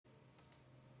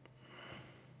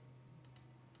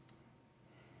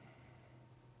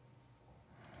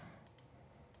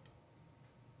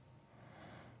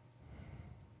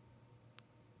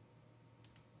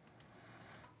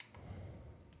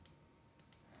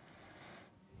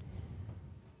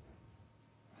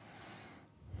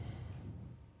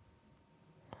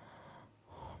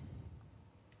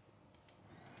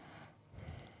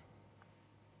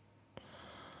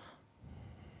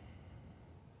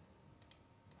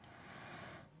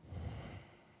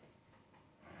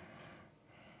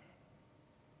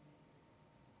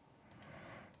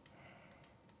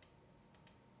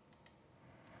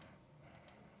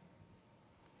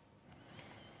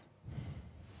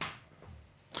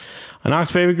An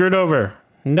ox baby grid over.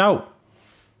 No.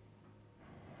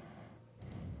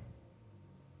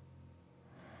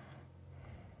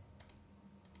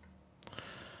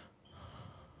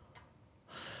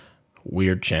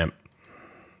 Weird champ.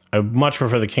 I would much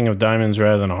prefer the king of diamonds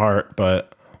rather than a heart,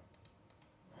 but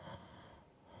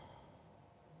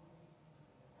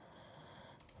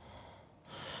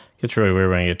it's really weird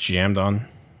when I get jammed on.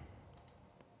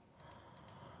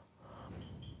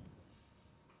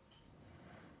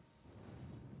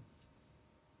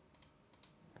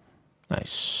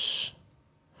 Nice.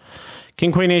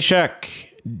 King, queen, ace, jack.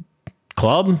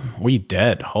 Club? We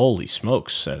dead. Holy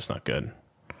smokes. That's not good.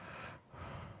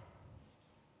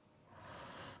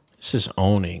 This is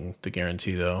owning the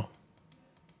guarantee, though.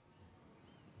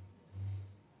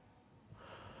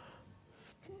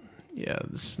 Yeah,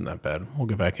 this isn't that bad. We'll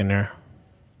get back in there.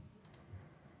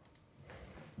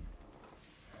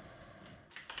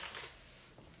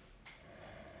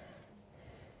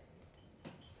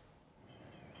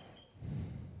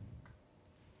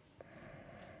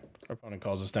 Our opponent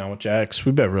calls us down with jacks.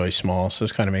 We bet really small, so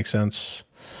this kind of makes sense.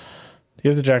 Do you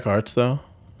have the jack of hearts, though?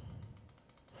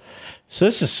 So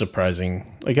this is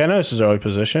surprising. Like, I know this is early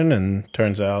position, and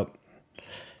turns out,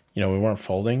 you know, we weren't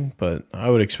folding, but I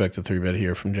would expect a 3-bet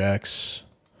here from jacks.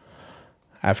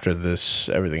 After this,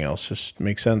 everything else just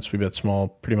makes sense. We bet small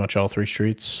pretty much all 3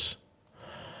 streets.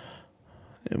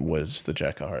 It was the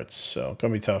jack of hearts, so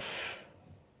gonna be tough.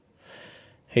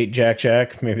 Hate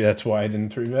jack. Maybe that's why I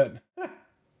didn't 3-bet.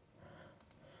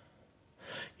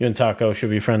 You and Taco should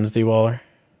be friends, D-Waller.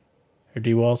 Or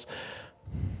D-Walls.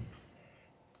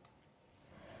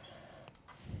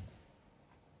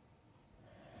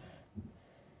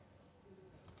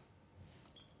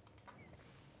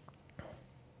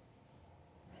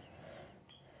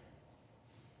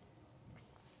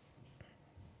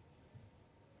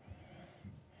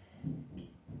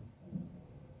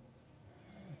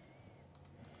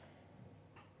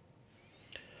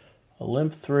 A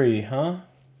limp 3, huh?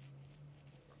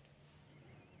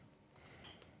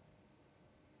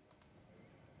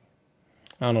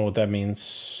 I don't know what that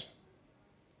means.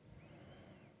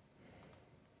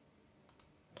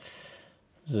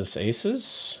 Is this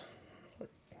aces?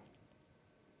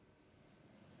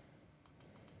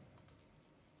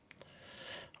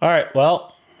 All right,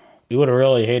 well, we would have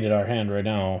really hated our hand right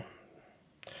now.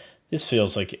 This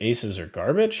feels like aces are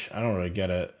garbage. I don't really get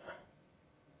it.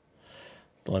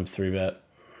 The limp 3-bet.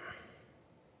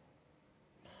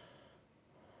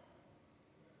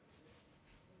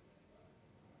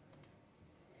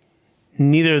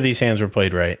 Neither of these hands were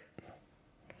played right.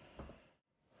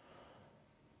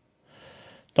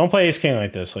 Don't play ace king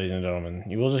like this, ladies and gentlemen.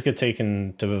 You will just get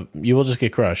taken to. You will just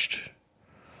get crushed.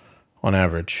 On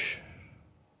average.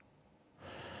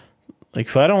 Like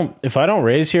if I don't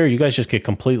raise here, you guys just get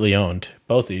completely owned.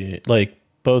 Both of you, like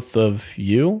both of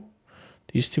you,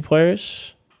 these 2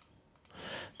 players.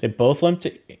 They both limped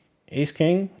ace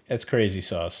king. That's crazy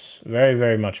sauce. Very,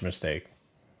 very much a mistake.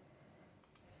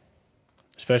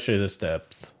 Especially this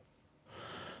depth.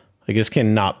 Like, this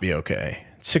cannot be okay.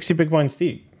 60 big blinds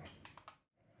deep.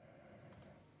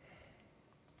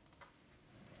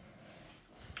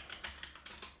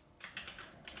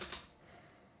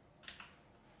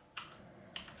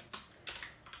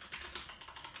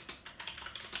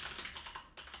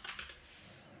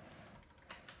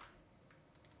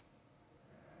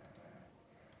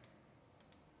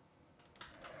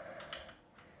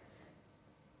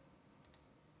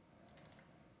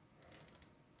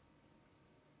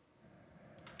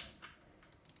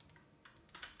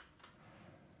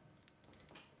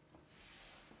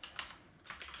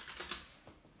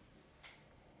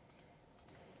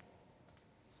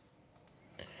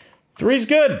 Three's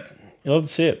good. You'll love to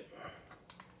see it.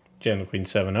 Jam the queen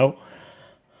 7-0.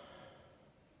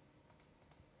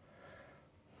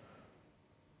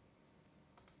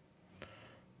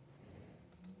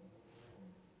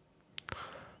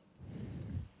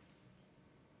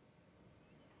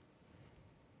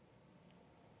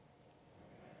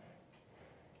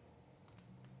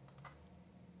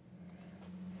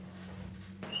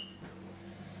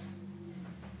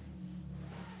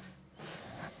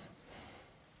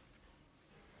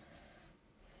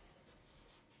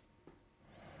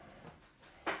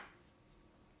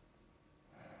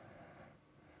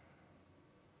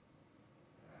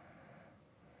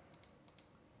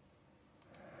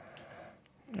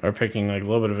 Are picking like a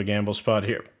little bit of a gamble spot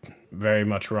here. Very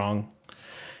much wrong.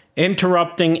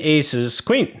 Interrupting aces.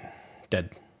 Queen.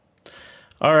 Dead.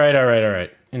 All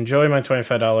right. Enjoy my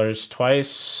 $25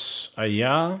 twice.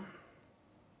 Yeah.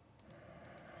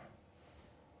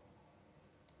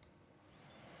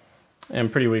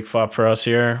 And pretty weak flop for us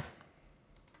here.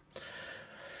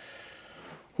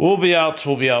 We'll be out.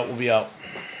 We'll be out. We'll be out.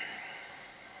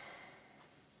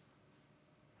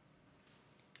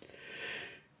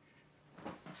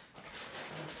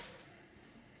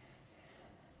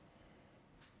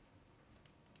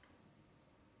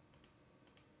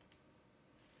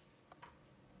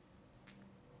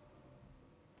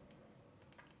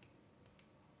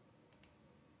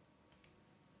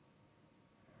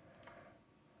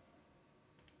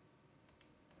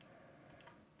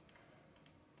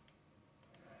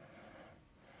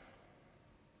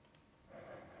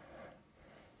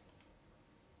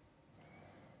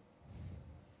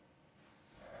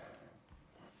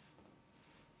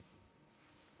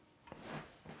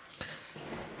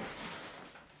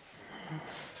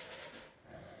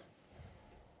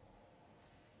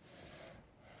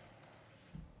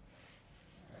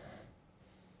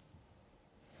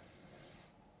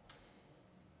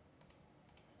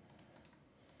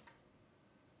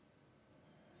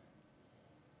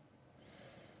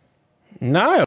 No.